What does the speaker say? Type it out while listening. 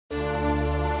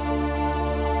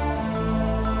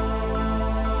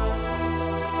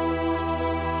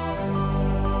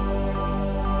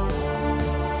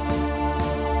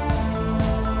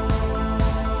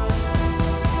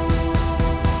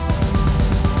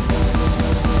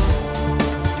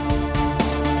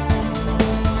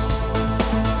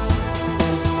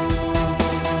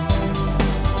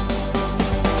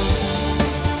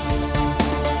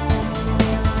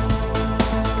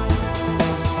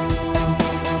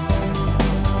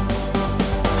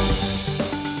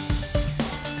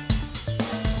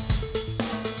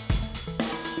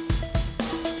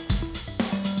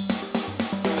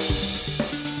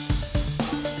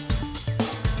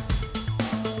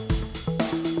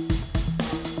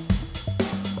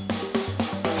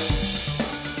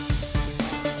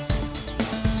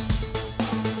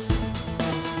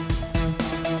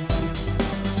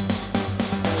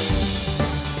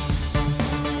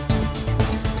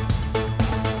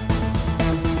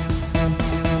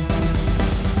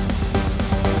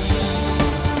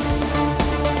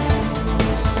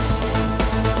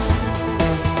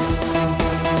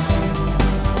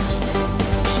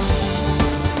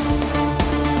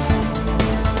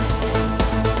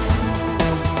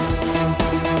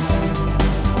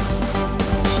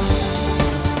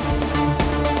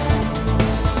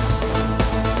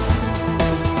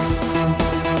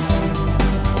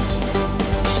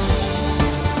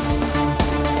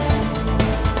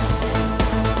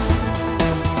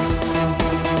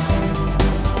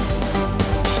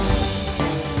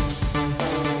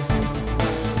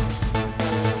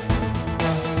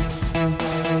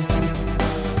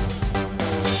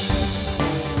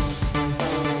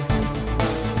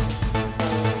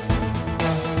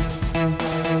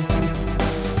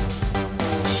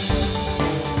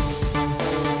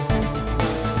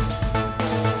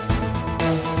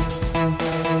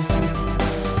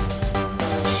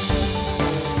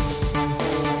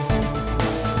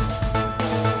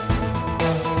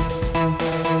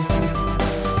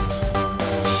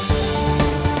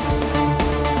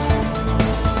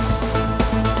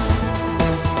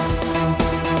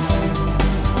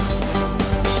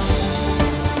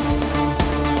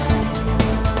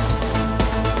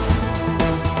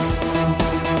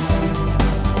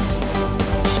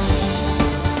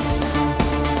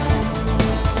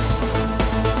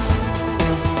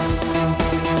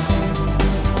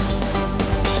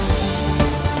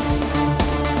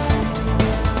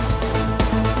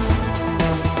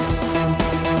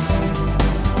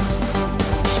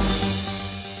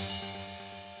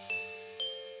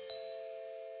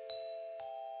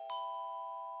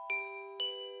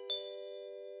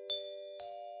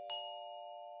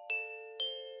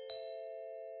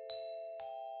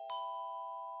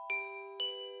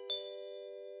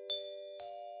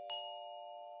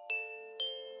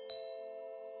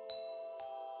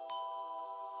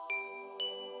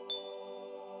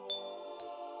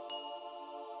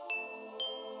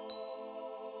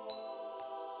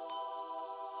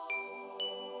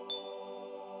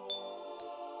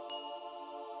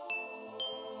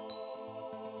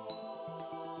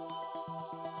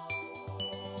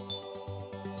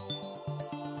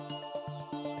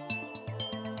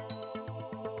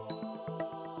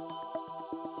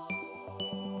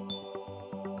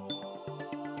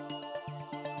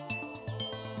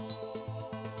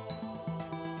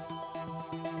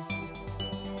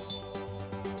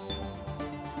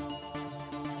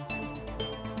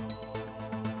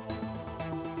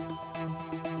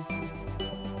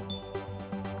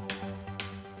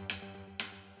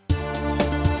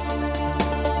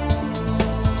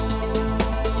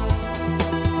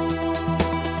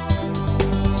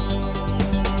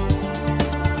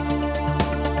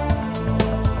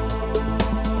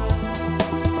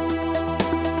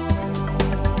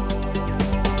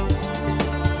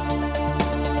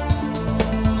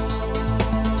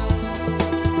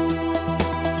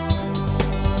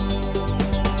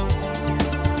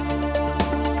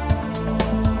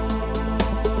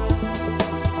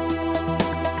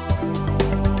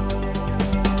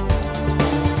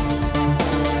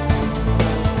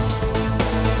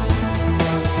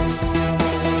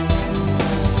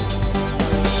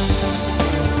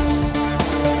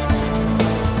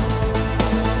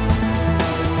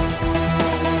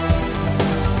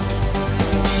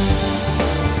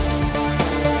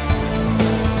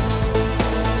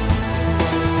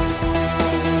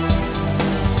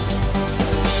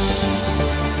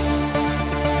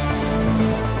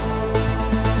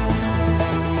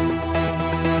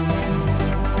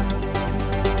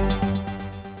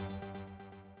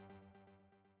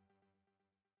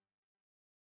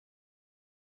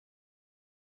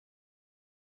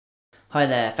Hi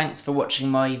there, thanks for watching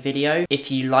my video.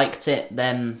 If you liked it,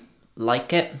 then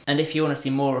like it. And if you want to see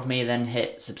more of me, then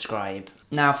hit subscribe.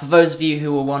 Now, for those of you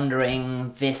who are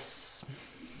wondering, this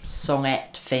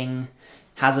songette thing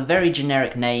has a very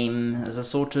generic name as a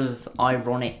sort of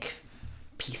ironic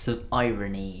piece of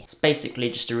irony. It's basically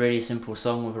just a really simple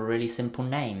song with a really simple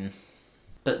name.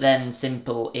 But then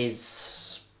simple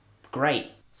is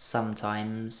great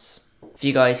sometimes. If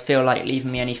you guys feel like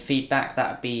leaving me any feedback,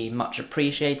 that would be much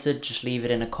appreciated. Just leave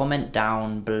it in a comment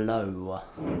down below.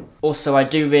 Also, I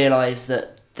do realise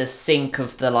that the sync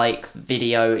of the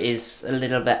video is a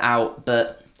little bit out,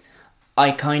 but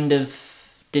I kind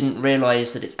of didn't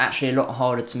realise that it's actually a lot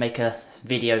harder to make a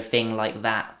video thing like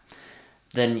that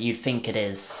than you'd think it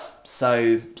is.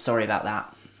 So, sorry about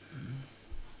that.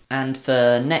 And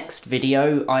for next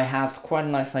video, I have quite a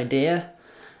nice idea.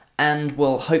 And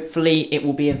well, hopefully it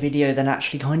will be a video that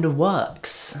actually kind of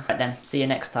works. Right then, see you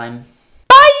next time.